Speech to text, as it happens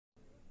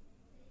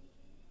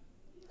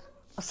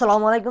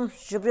আসসালামু আলাইকুম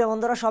সুপ্রিয়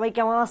বন্ধুরা, সবাই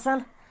কেমন আছেন?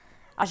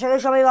 আশা করি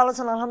সবাই ভালো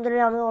আছেন।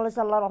 আলহামদুলিল্লাহ আমি ভালো আছি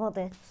আল্লাহর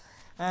রহমতে,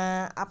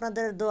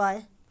 আপনাদের দোয়ায়।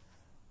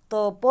 তো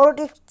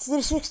পলিটিক্স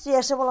 360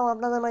 এসে বললাম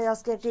আপনাদের মাঝে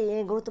আজকে একটি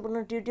গুরুত্বপূর্ণ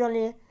টিউটোরিয়াল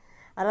নিয়ে।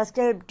 আর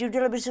আজকের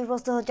টিউটোরিয়ালের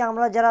বিষয়বস্তু হচ্ছে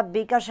আমরা যারা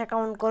বিকাশ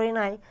অ্যাকাউন্ট করি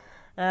নাই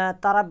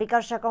তারা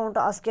বিকাশ অ্যাকাউন্ট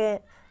আজকে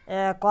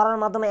করার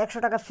মাধ্যমে 100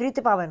 টাকা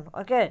ফ্রিতে পাবেন।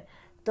 ওকে,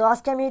 তো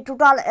আজকে আমি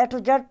টোটাল A to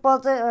Z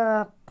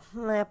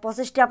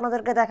প্রসেসটি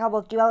আপনাদেরকে দেখাবো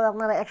কীভাবে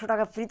আপনারা 100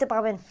 টাকা ফ্রিতে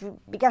পাবেন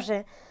বিকাশে।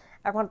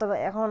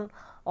 এখন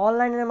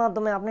অনলাইনের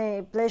মাধ্যমে আপনি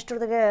প্লে স্টোর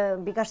থেকে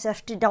বিকাশ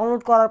অ্যাপসটি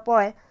ডাউনলোড করার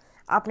পরে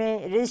আপনি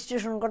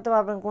রেজিস্ট্রেশন করতে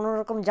পারবেন কোনো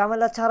রকম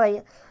ঝামেলা ছাড়াই।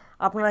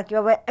 আপনারা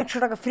কীভাবে 100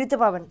 টাকা ফ্রিতে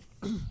পাবেন,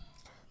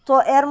 তো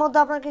এর মধ্যে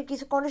আপনাকে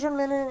কিছু কন্ডিশন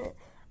মেনে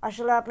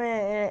আসলে আপনি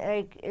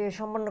এই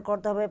সম্পন্ন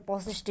করতে হবে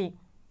প্রসেসটি।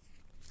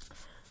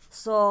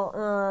 সো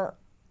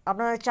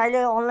আপনারা চাইলে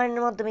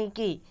অনলাইনের মাধ্যমে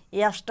কি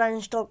এই অ্যাপসটা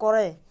ইনস্টল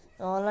করে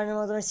অনলাইনের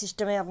মাধ্যমে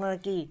সিস্টেমে আপনারা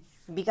কি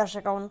বিকাশ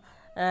অ্যাকাউন্ট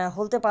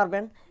খুলতে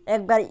পারবেন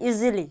একবার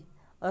ইজিলি।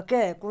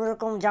 ওকে, কোনো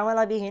রকম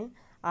ঝামেলাবিহীন।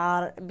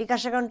 আর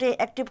বিকাশ অ্যাকাউন্টটি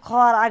অ্যাক্টিভ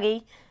হওয়ার আগেই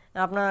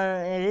আপনার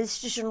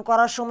রেজিস্ট্রেশন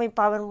করার সময়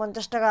পাবেন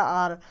 50 টাকা।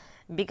 আর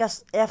বিকাশ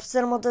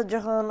অ্যাপসের মধ্যে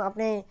যখন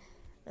আপনি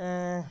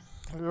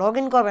লগ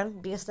ইন করবেন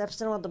বিকাশ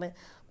অ্যাপসের মাধ্যমে,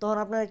 তখন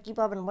আপনারা কী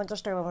পাবেন? 50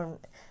 টাকা পাবেন।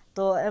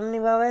 তো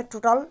এমনিভাবে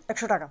টোটাল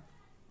 100 টাকা।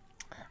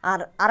 আর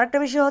আরেকটা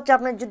বিষয় হচ্ছে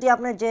আপনার যদি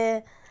আপনি যে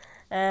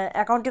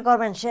অ্যাকাউন্টটি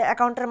করবেন সে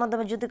অ্যাকাউন্টের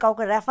মাধ্যমে যদি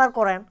কাউকে রেফার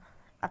করেন,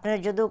 আপনি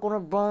যদি কোনো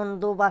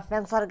বন্ধু বা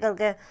ফ্রেন্ড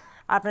সার্কেলকে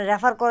আপনি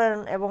রেফার করেন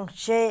এবং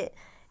সে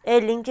এই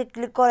লিঙ্কে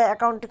ক্লিক করে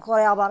অ্যাকাউন্টটি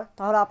করে আবার,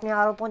 তাহলে আপনি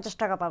আরও 50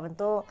 টাকা পাবেন।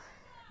 তো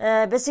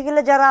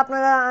বেসিক্যালি যারা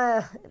আপনারা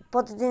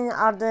প্রতিদিন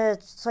আর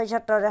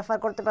 6-7টা রেফার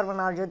করতে পারবেন,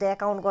 আর যদি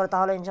অ্যাকাউন্ট করে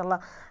তাহলে ইনশাল্লাহ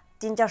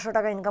 300-400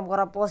 টাকা ইনকাম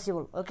করা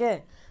পসিবল। ওকে,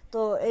 তো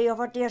এই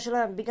অফারটি আসলে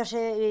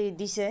বিকাশে এই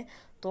দিছে,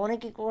 তো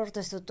অনেকেই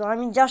করতেছে। তো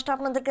আমি জাস্ট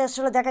আপনাদেরকে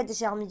আসলে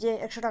দেখাইতেছি আমি যে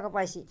 100 টাকা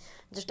পাইছি।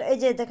 জাস্ট এই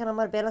যে দেখেন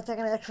আমার ব্যালেন্স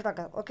এখানে 100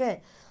 টাকা। ওকে,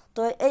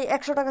 তো এই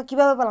 100 টাকা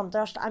কীভাবে পেলাম?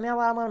 জাস্ট আমি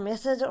আবার আমার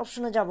মেসেজ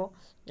অপশনে যাব,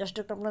 জাস্ট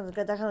একটু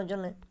আপনাদেরকে দেখানোর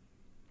জন্য।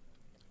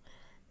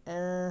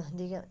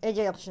 দেখেন এই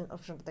যে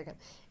অপশনটা দেখেন,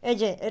 এই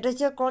যে এটা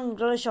হচ্ছে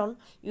congratulation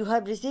you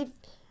have receive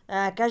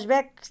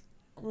cashback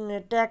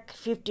tag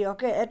 50।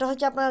 ওকে, এটা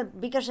হচ্ছে আপনার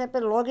বিকাশ অ্যাপে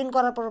লগ ইন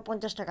করার পর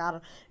 50 টাকা, আর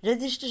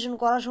রেজিস্ট্রেশন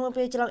করার সময়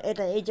পেয়েছিলাম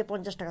এটা এই যে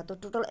 50 টাকা, তো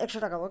টোটাল 100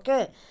 টাকা। ওকে,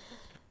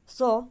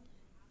 সো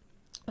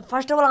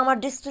ফার্স্ট অফ অল আমার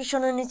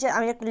ডিসক্রিপশনের নিচে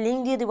আমি একটা লিঙ্ক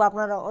দিয়ে দেবো,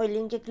 আপনারা ওই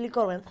লিঙ্কে ক্লিক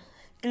করবেন।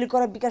 ক্লিক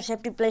করে বিকাশ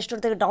অ্যাপটি প্লে স্টোর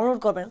থেকে ডাউনলোড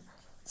করবেন।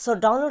 সো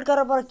ডাউনলোড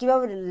করার পর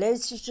কীভাবে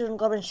রেজিস্ট্রেশন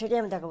করবেন সেটাই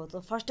আমি দেখাবো। তো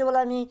ফার্স্ট অফ অল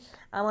আমি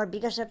আমার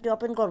বিকাশ অ্যাপটি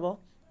ওপেন করব।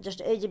 জাস্ট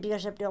এই যে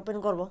বিকাশ অ্যাপটি ওপেন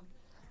করব।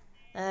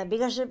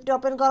 বিকাশ অ্যাপটি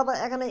ওপেন করার পর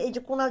এখানে এই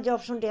যে কোনার যে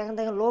অপশনটি এখান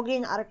থেকে লগ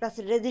ইন আর একটা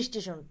আছে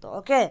রেজিস্ট্রেশন। তো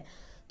ওকে,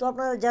 তো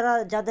আপনারা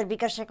যাদের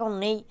বিকাশ অ্যাকাউন্ট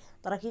নেই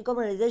তারা কী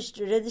করবেন?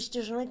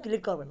 রেজিস্ট্রেশনে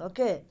ক্লিক করবেন।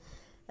 ওকে,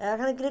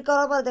 এখানে ক্লিক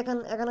করার পর দেখেন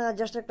এখানে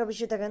জাস্ট একটা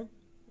বিষয় দেখেন,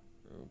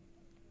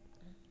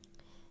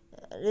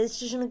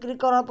 রেজিস্ট্রেশনে ক্লিক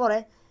করার পরে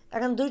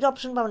এখানে দুইটা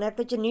অপশন পাবেন, একটা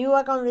হচ্ছে নিউ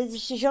অ্যাকাউন্ট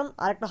রেজিস্ট্রেশন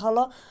আর একটা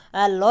হলো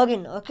লগ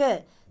ইন। ওকে,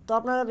 তো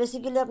আপনারা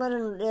বেসিক্যালি আপনার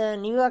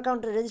নিউ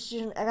অ্যাকাউন্ট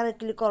রেজিস্ট্রেশন এখানে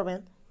ক্লিক করবেন।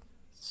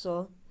 সো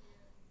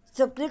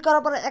সো ক্লিক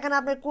করার পরে এখানে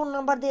আপনি কোন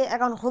নাম্বার দিয়ে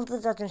অ্যাকাউন্ট খুলতে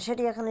চাচ্ছেন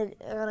সেটি এখানে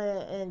এখানে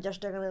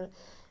জাস্ট এখানে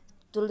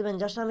তুলে দেবেন।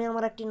 জাস্ট আমি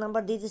আমার একটি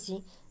নাম্বার দিতেছি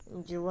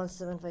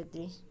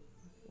 01753,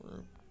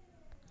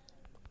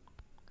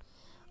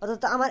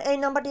 অর্থাৎ আমার এই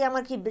নাম্বারটি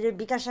আমার কি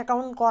বিকাশ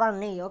অ্যাকাউন্ট করার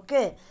নেই।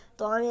 ওকে,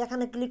 তো আমি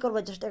এখানে ক্লিক করবো,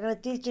 জাস্ট এখানে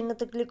তীর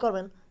চিহ্নতে ক্লিক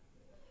করবেন,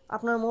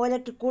 আপনার মোবাইলে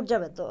একটি কোড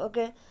যাবে। তো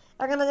ওকে,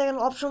 এখানে দেখেন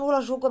অপশনগুলো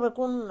শো করবে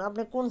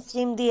আপনি কোন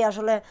সিম দিয়ে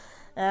আসলে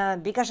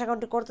বিকাশ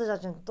অ্যাকাউন্টটি করতে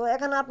চাচ্ছেন। তো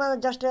এখানে আপনার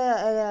জাস্ট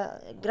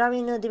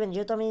গ্রামীণ দিবেন,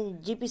 যেহেতু আমি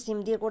জিপি সিম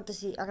দিয়ে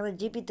করতেছি। এখানে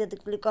জিপিতে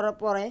ক্লিক করার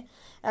পরে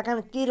এখানে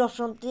তীর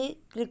অপশনটি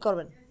ক্লিক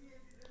করবেন।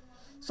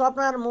 সো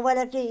আপনার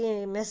মোবাইলে একটি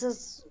মেসেজ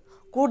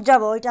কোড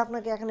যাবে, ওইটা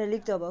আপনাকে এখানে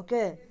লিখতে হবে।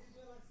 ওকে,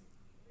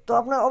 তো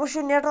আপনার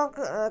অবশ্যই নেটওয়ার্ক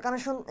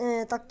কানেকশন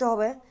থাকতে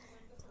হবে,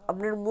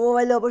 আপনার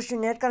মোবাইলে অবশ্যই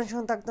নেট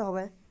কানেকশন থাকতে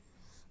হবে।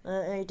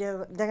 এইটা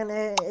দেখেন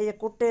এই যে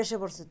কোডটা এসে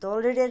পড়ছে, তো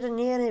অলরেডি এটা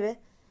নিয়ে নেবে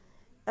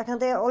এখান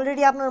থেকে।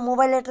 অলরেডি আপনার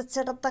মোবাইলে একটা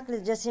সেট আপ থাকলে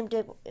যে সিমটি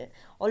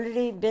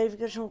অলরেডি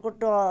ভেরিফিকেশন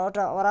করতে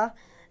ওটা ওরা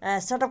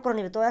সেট আপ করে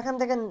নেবে। তো এখান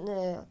থেকে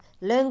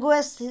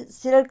ল্যাঙ্গুয়েজ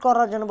সিলেক্ট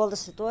করার জন্য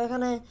বলতেছে, তো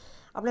এখানে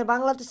আপনি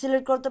বাংলাতে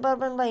সিলেক্ট করতে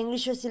পারবেন বা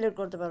ইংলিশে সিলেক্ট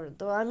করতে পারবেন।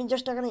 তো আমি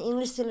জাস্ট এখানে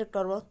ইংলিশ সিলেক্ট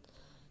করব।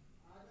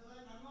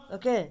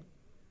 ওকে,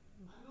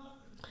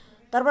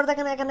 তারপর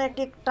দেখেন এখানে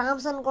একটি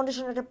টার্মস অ্যান্ড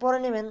কন্ডিশন এটা পরে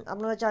নেবেন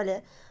আপনারা চাইলে।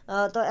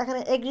 তো এখানে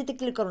এগ্রিতে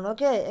ক্লিক করুন।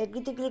 ওকে,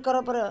 এগ্রিতে ক্লিক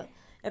করার পরে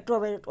একটু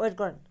ওয়েট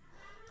করেন।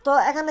 তো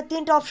এখানে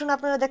তিনটা অপশন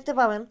আপনারা দেখতে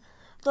পাবেন।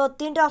 তো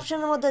তিনটা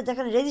অপশনের মধ্যে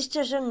দেখেন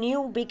registration new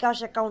bKash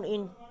account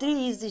in 3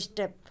 easy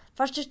step.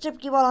 First step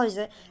কী বলা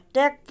হয়েছে?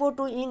 Tag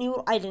photo in your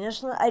ID,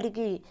 national ID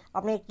কি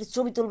আপনি একটি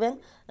ছবি তুলবেন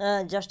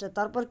জাস্ট।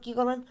 তারপর কী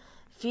করবেন?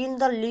 ফিল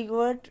দ্য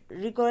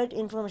রিকোয়ার্ড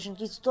ইনফরমেশন,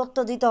 কিছু তথ্য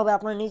দিতে হবে,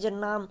 আপনার নিজের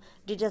নাম,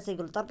 ডিটেলস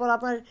এগুলো। তারপর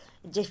আপনার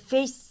যে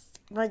ফেস,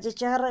 আপনার যে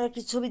চেহারার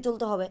একটি ছবি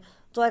তুলতে হবে।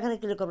 তো এখানে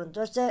ক্লিক করবেন,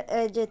 জাস্ট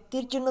এই যে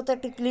তীর চিহ্নতে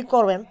একটি ক্লিক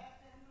করবেন।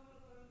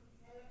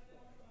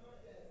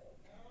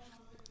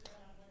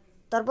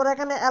 তারপর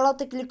এখানে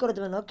অ্যালাউতে ক্লিক করে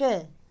দেবেন। ওকে,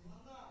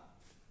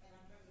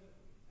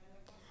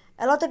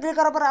 অ্যালোতে ক্লিক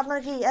করার পর আপনার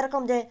কি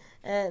এরকম যে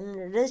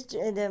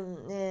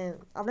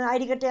আপনার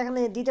আইডি কার্ডটি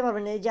এখানে দিতে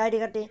পারবেন। এই যে আইডি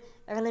কার্ডটি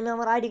এখানে আমি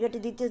আমার আইডি কার্ডটি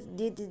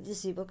দিয়ে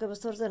দিতেছি। ওকে,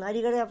 বুঝতে পারছেন? আইডি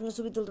কার্ডে আপনি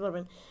ছবি তুলতে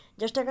পারবেন।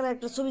 জাস্ট এখানে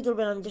একটা ছবি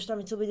তুলবেন। আমি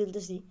ছবি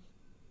তুলতেছি।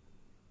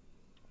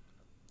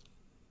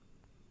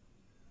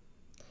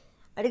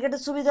 আইডি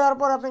কার্ডের ছবি দেওয়ার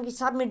পর আপনি কি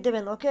সাবমিট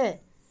দেবেন। ওকে,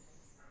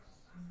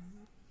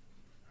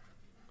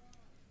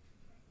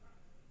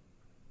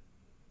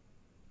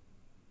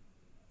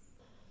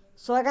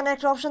 সো এখানে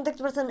একটা অপশন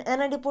দেখতে পাচ্ছেন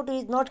NID photo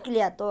is not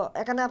clear. তো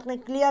এখানে আপনি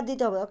ক্লিয়ার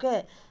দিতে হবে। ওকে,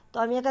 তো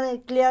আমি এখানে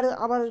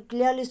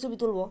ক্লিয়ারলি ছবি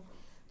তুলবো।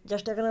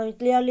 জাস্ট এখানে আমি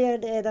ক্লিয়ারলি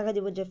দেখা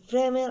দিব যে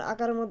ফ্রেমের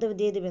আকারের মধ্যে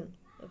দিয়ে দিবেন।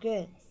 ওকে,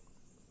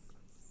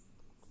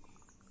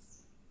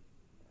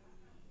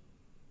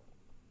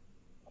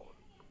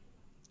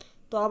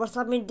 তো আবার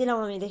সাবমিট দিলাম।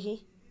 আমি দেখি,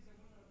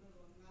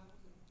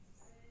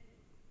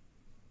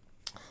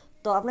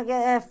 তো আপনাকে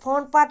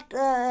ফ্রন্ট পার্ট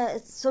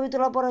ছবি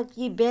তোলার পরে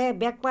কি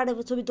ব্যাক পার্টে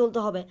ছবি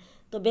তুলতে হবে।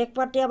 তো ব্যাক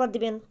পার্টটি আবার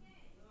দিবেন।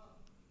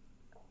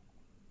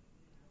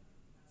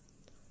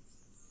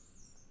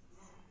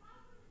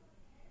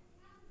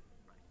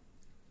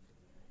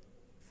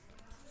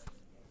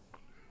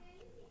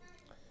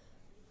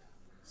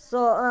 সো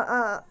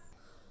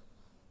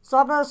সো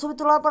আপনার ছবি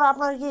তোলার পর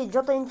আপনার কি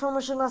যত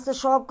ইনফরমেশন আছে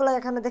সবগুলো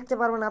এখানে দেখতে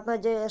পারবেন। আপনার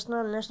যে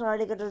ন্যাশনাল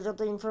আইডি কার্ডের যত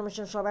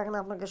ইনফরমেশন সব এখানে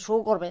আপনাকে শো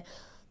করবে।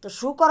 তো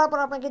শো করার পর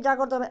আপনাকে যা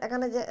করতে হবে,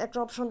 এখানে যে একটা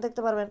অপশন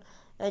দেখতে পারবেন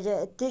এই যে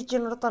তীর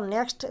চিহ্নটা,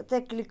 নেক্সটতে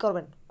ক্লিক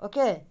করবেন।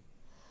 ওকে,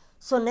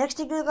 সো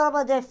নেক্সটে ক্লিক করার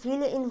পর যে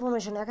ফিল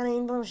ইনফরমেশন, এখানে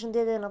ইনফরমেশন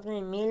দিয়ে দেবেন আপনি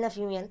মেল না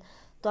ফিমেল।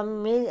 তো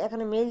আমি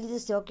এখানে মেল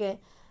দিতেছি। ওকে,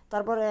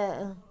 তারপরে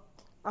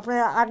আপনার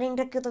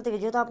আর্নিংটা কোথা থেকে,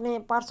 যেহেতু আপনি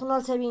পার্সোনাল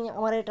সেভিং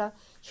আমার এটা,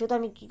 সেহেতু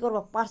আমি কী করবো,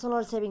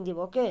 পার্সোনাল সেভিং দিব।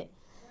 ওকে,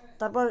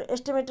 তারপর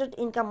এস্টিমেটেড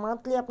ইনকাম,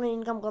 মান্থলি আপনার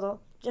ইনকাম কত,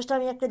 জাস্ট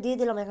আমি একটা দিয়ে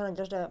দিলাম এখানে,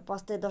 জাস্ট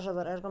 5 থেকে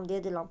 10,000 এরকম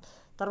দিয়ে দিলাম।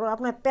 তারপর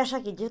আপনার পেশা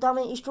কি, যেহেতু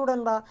আমি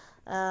স্টুডেন্ট বা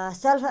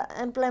সেলফ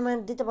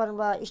এমপ্লয়মেন্ট দিতে পারেন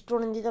বা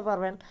স্টুডেন্ট দিতে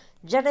পারবেন,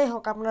 যেটাই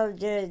হোক আপনার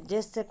যে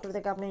সেক্টর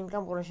থেকে আপনি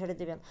ইনকাম করেন সেটা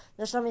দেবেন।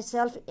 জাস্ট আমি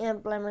সেলফ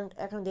এমপ্লয়মেন্ট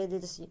এখন দিয়ে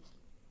দিতেছি।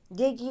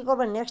 দিয়ে কী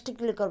করবেন, নেক্সট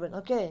ক্লিক করবেন।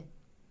 ওকে,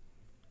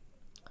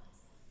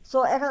 সো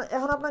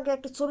এখন আপনাকে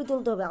একটা ছবি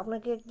তুলতে হবে।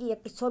 আপনাকে কি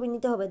একটা ছবি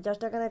নিতে হবে,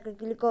 জাস্ট এখানে একটা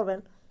ক্লিক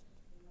করবেন।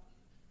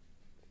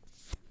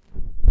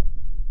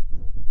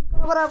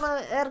 তারপরে আপনার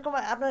এরকম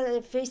আপনার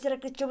ফেসের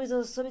একটা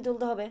ছবি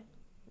তুলতে হবে।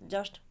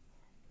 জাস্ট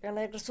এখানে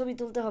একটা ছবি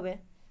তুলতে হবে।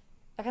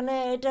 এখানে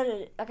এটার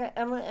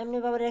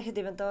এমনিভাবে রেখে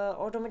দেবেন, তো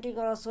অটোমেটিক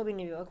ওরা ছবি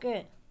নেবে। ওকে,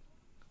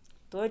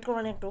 তো ওয়েট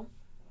করবেন একটু।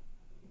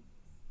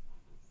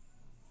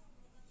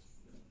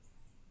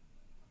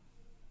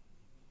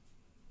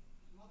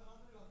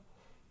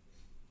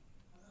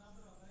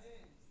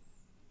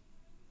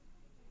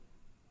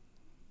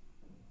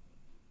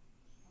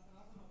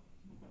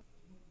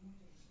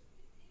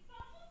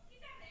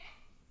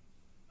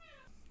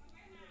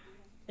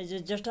 এই যে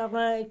জাস্ট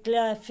আপনার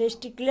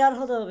ফেসটি ক্লিয়ার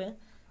হতে হবে।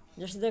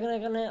 জাস্ট দেখেন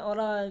এখানে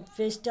ওরা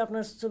ফেসটি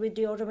আপনার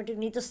ছবিটি অটোমেটিক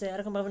নিতেছে,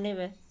 এরকমভাবে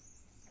নেবে।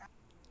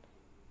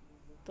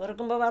 তো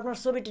এরকমভাবে আপনার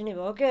ছবিটি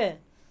নেবে। ওকে,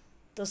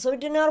 তো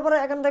ছবিটি নেওয়ার পরে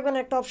এখানে দেখবেন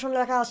একটা অপশন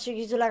লেখা আসছে,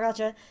 কিছু লেখা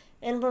আছে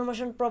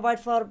information provide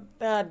for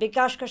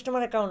bKash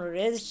customer account,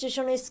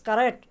 registration is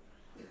correct,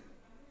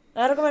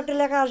 এরকম একটা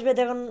লেখা আসবে।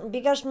 দেখুন,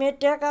 বিকাশ may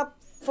take up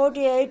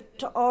 48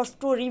 hours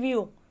to review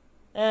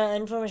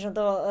information.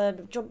 তো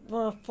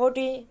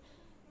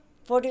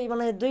 40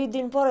 মানে 2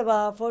 দিন পরে বা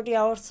 40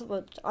 আওয়ার্স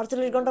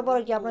 48 ঘন্টা পরে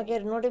কি আপনাকে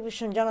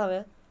নোটিফিকেশন জানাবে।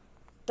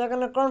 তো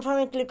এখানে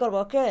কনফার্মে ক্লিক করবো।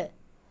 ওকে,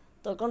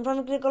 তো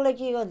কনফার্মে ক্লিক করলে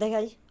কি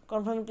দেখাই,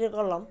 কনফার্মে ক্লিক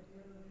করলাম।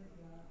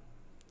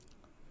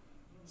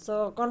 So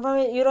confirm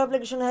your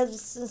application has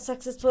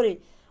successfully,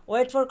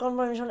 wait for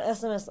confirmation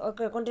SMS।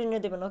 Okay, continue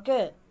দেবেন। ওকে,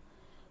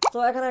 তো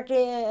এখানে একটি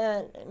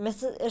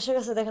মেসেজ এসে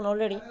গেছে, দেখেন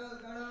অলরেডি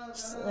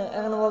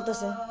এখানে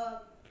বলতেছে।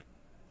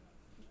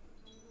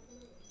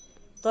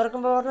 তো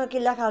এরকমভাবে আপনার কি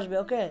লেখা আসবে।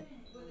 ওকে,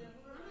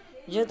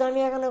 যেহেতু আমি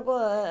এখন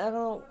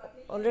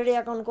অলরেডি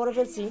অ্যাকাউন্ট করে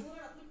ফেলছি,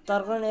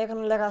 তার কারণে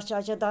এখানে লেখা আসছে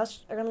আচ্ছা দাস।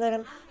 এখানে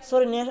দেখেন,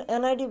 sorry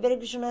NID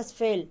verification has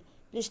fail,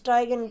 please try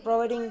again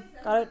providing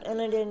correct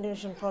NID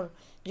information for.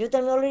 যেহেতু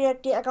আমি অলরেডি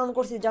একটি অ্যাকাউন্ট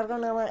করছি, যার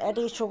কারণে আমার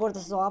এটি শো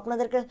করতেছে। তো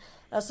আপনাদেরকে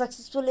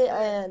সাকসেসফুলি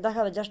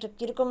দেখাবে। জাস্ট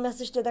কীরকম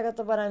মেসেজটা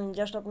দেখাতে পারে আমি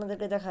জাস্ট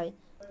আপনাদেরকে দেখাই।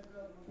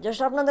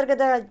 জাস্ট আপনাদেরকে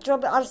দেখা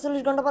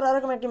 48 ঘন্টা পর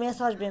এরকম একটি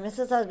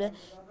মেসেজ আসবে,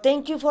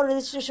 thank you for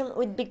registration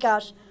with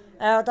বিকাশ।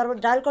 তারপর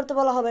ডায়াল করতে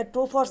বলা হবে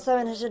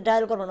 247 হেসে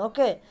ডায়াল করবেন।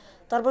 ওকে,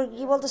 তারপর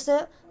কি বলতেছে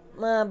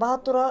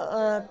 72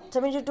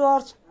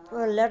 আওয়ার্স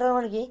লেটার,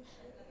 মানে কি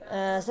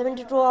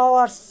 72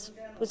 hours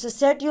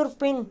set your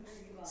pin,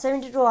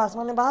 72 hours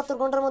মানে 72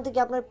 ঘন্টার মধ্যে কি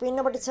আপনার পিন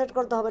নাম্বারটি সেট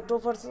করতে হবে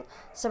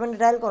 247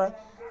 ডায়াল করে।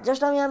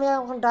 জাস্ট আমি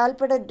এখন ডায়াল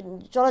পেডে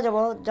চলে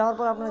যাওয়ার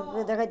পর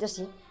আপনাকে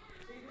দেখাইতেছি।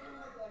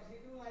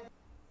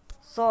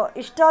 সো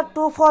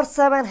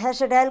 *247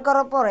 হ্যাশে ডায়াল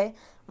করার পরে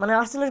মানে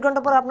 48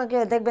 ঘন্টা পরে আপনাকে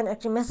দেখবেন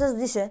একটি মেসেজ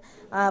দিছে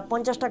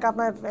 50 টাকা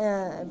আপনার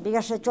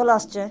বিকাশে চলে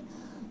আসছে।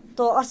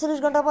 তো 48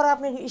 ঘন্টা পরে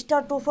আপনি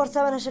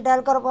 *247 হ্যাশে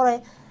ডায়াল করার পরে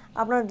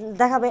আপনার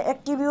দেখাবে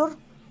অ্যাক্টিভ ইউর,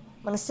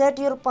 মানে সেট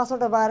ইউর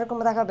পাসওয়ার্ড বা এরকম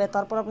দেখাবে।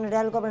 তারপর আপনি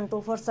ডায়াল করবেন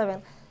 247,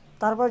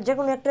 তারপর যে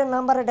কোনো একটা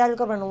নাম্বারে ডায়াল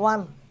করবেন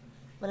 1,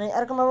 মানে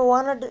এরকমভাবে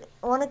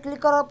ওয়ানে ক্লিক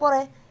করার পরে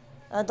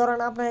ধরেন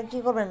আপনি কী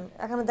করবেন,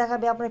 এখানে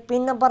দেখাবে আপনার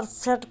পিন নাম্বার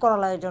সেট করা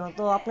লাগে জন্য।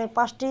 তো আপনি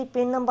 5টি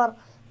পিন নাম্বার,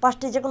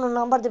 5টি যে কোনো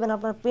নাম্বার দেবেন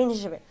আপনার পিন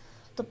হিসেবে।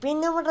 তো পিন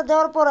নাম্বারটা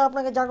দেওয়ার পরে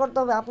আপনাকে যা করতে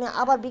হবে, আপনি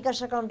আবার বিকাশ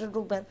অ্যাকাউন্টে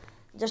ঢুকবেন।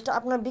 জাস্ট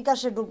আপনার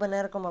বিকাশে ঢুকবেন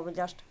এরকমভাবে।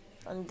 জাস্ট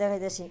আমি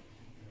দেখাইতেছি।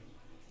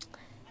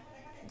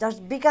 জাস্ট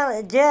বিকাশ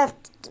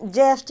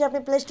যে অ্যাপসটি আপনি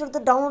প্লে স্টোর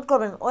থেকে ডাউনলোড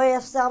করবেন, ওই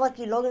অ্যাপসে আবার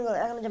কি লগ ইন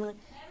করবেন। এখানে যেমন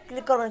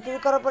ক্লিক করবেন,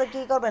 ক্লিক করার পরে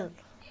কী করবেন,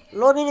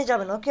 লগ ইনে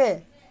যাবেন। ওকে,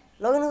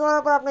 লগ ইন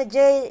করার পর আপনি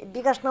যেই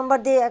বিকাশ নাম্বার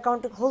দিয়ে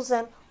অ্যাকাউন্টটি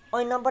খুলছেন,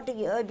 ওই নাম্বারটি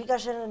ওই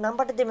বিকাশের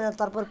নাম্বারটি দেবেন,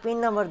 তারপর পিন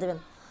নাম্বার দেবেন।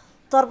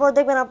 তারপর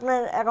দেখবেন আপনার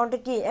অ্যাকাউন্টে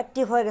কি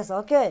অ্যাক্টিভ হয়ে গেছে।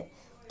 ওকে,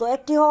 তো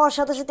অ্যাক্টিভ হওয়ার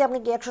সাথে সাথে আপনি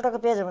কি 100 টাকা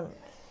পেয়ে যাবেন।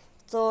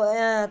 তো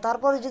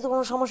তারপরে যদি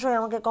কোনো সমস্যা হয়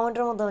আমাকে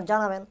কমেন্টের মাধ্যমে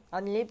জানাবেন,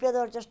 আমি রিপ্লাই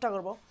দেওয়ার চেষ্টা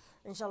করবো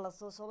ইনশাল্লাহ।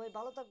 তো সবাই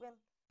ভালো থাকবেন।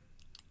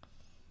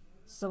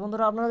 সো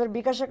বন্ধুরা, আপনাদের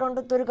বিকাশ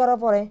অ্যাকাউন্টে তৈরি করার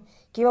পরে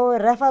কীভাবে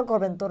রেফার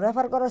করবেন, তো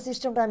রেফার করার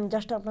সিস্টেমটা আমি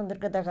জাস্ট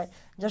আপনাদেরকে দেখাই।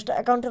 জাস্ট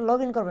অ্যাকাউন্টে লগ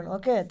ইন করবেন।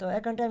 ওকে, তো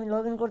অ্যাকাউন্টে আমি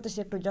লগ ইন করতেছি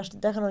একটু জাস্ট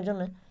দেখানোর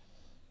জন্য।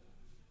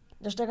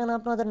 জাস্ট এখানে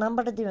আপনাদের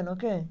নাম্বারটা দিবেন।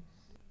 ওকে,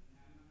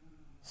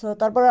 সো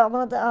তারপরে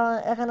আপনাদের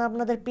এখানে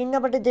আপনাদের পিন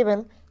নাম্বারটি দেবেন।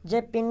 যে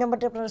পিন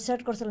নাম্বারটি আপনারা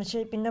সেট করছিলেন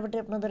সেই পিন নাম্বারটি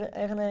আপনাদের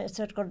এখানে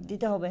সেট করে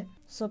দিতে হবে।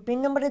 সো পিন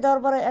নাম্বারটি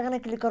দেওয়ার পরে এখানে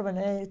ক্লিক করবেন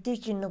এই তীর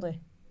চিহ্নতে।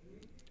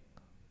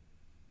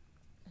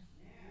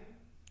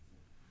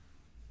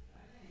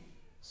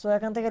 সো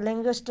এখান থেকে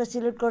ল্যাঙ্গুয়েজটা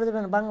সিলেক্ট করে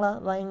দেবেন, বাংলা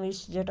বা ইংলিশ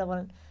যেটা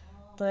পারেন।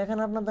 তো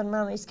এখানে আপনাদের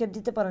নাম স্কেপ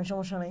দিতে পারেন,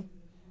 সমস্যা নেই।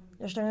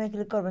 জাস্ট এখানে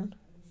ক্লিক করবেন।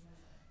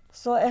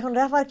 সো এখন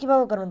রেফার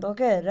কীভাবে করবেন, তো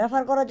ওকে,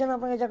 রেফার করার জন্য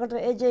আপনাকে যা করতে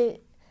হবে, এই যে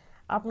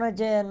আপনার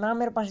যে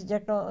নামের পাশে যে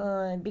একটা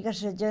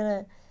বিকাশের যে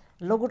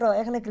লোগোটা,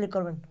 এখানে ক্লিক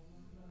করবেন।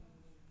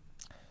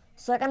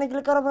 সো এখানে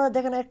ক্লিক করার পরে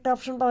দেখেন একটা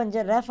অপশন পাবেন যে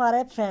রেফার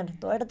এ ফ্রেন্ড,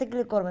 তো এটাতে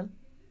ক্লিক করবেন।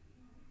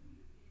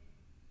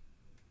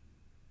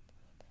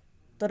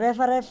 তো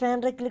রেফারে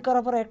ফ্রেন্ডে ক্লিক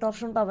করার পরে একটা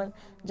অপশন পাবেন।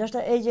 জাস্ট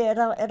এই যে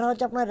এটা এটা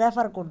হচ্ছে আপনার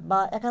রেফার কোড, বা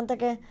এখান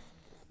থেকে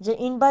যে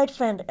ইনভাইট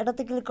ফ্রেন্ড,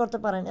 এটাতে ক্লিক করতে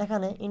পারেন।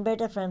 এখানে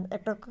ইনভাইটেড ফ্রেন্ড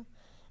একটা,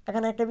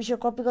 এখানে একটা বিষয়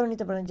কপি করে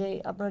নিতে পারেন, যে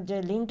আপনার যে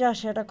লিঙ্কটা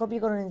সেটা কপি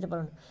করে নিতে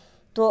পারেন।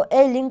 তো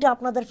এই লিঙ্কটা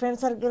আপনাদের ফ্রেন্ড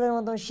সার্কেলের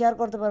মাধ্যমে শেয়ার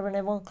করতে পারবেন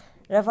এবং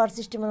রেফার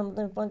সিস্টেমের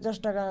মাধ্যমে 50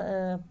 টাকা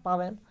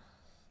পাবেন।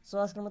 সো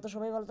আজকের মতো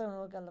সবাই ভালো থাকবেন।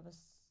 ওকে, আল্লাহ হাফেজ।